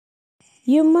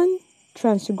Human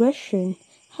transgression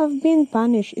have been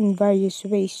punished in various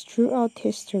ways throughout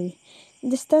history.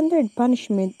 The standard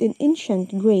punishment in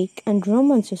ancient Greek and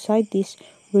Roman societies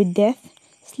were death,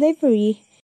 slavery.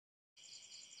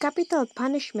 Capital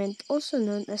punishment, also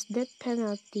known as death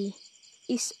penalty,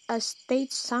 is a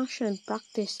state-sanctioned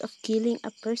practice of killing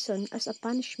a person as a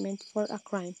punishment for a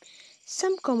crime.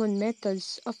 Some common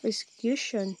methods of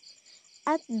execution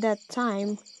at that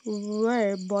time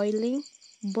were boiling,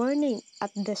 burning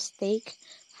at the stake,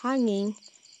 hanging,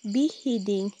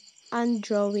 beheading,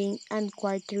 undrawing, and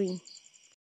quartering.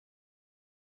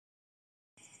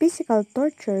 Physical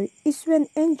torture is when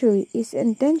injury is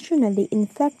intentionally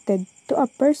inflicted to a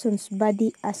person's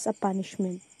body as a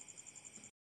punishment.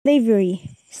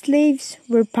 Slavery. Slaves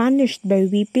were punished by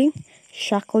whipping,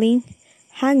 shackling,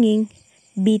 hanging,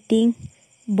 beating,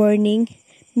 burning,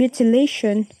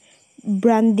 mutilation,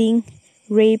 branding,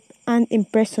 rape, and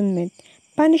imprisonment.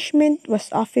 Punishment was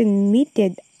often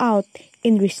meted out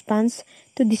in response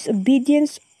to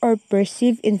disobedience or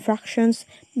perceived infractions,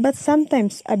 but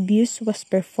sometimes abuse was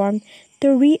performed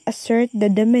to reassert the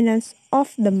dominance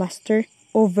of the master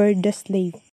over the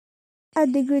slave. A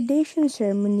degradation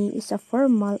ceremony is a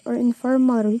formal or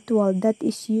informal ritual that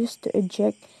is used to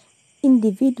eject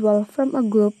individual from a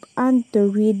group and to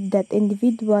rid that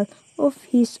individual of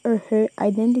his or her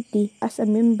identity as a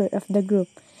member of the group.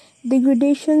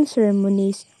 Degradation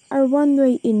ceremonies are one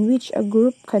way in which a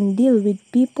group can deal with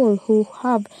people who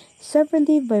have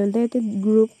severely violated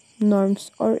group norms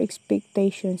or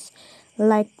expectations,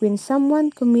 like when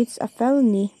someone commits a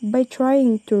felony by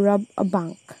trying to rob a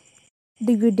bank.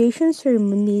 Degradation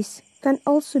ceremonies can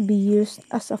also be used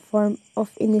as a form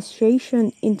of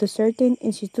initiation into certain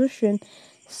institutions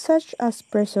such as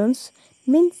prisons,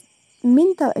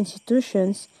 mental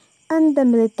institutions, and the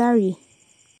military.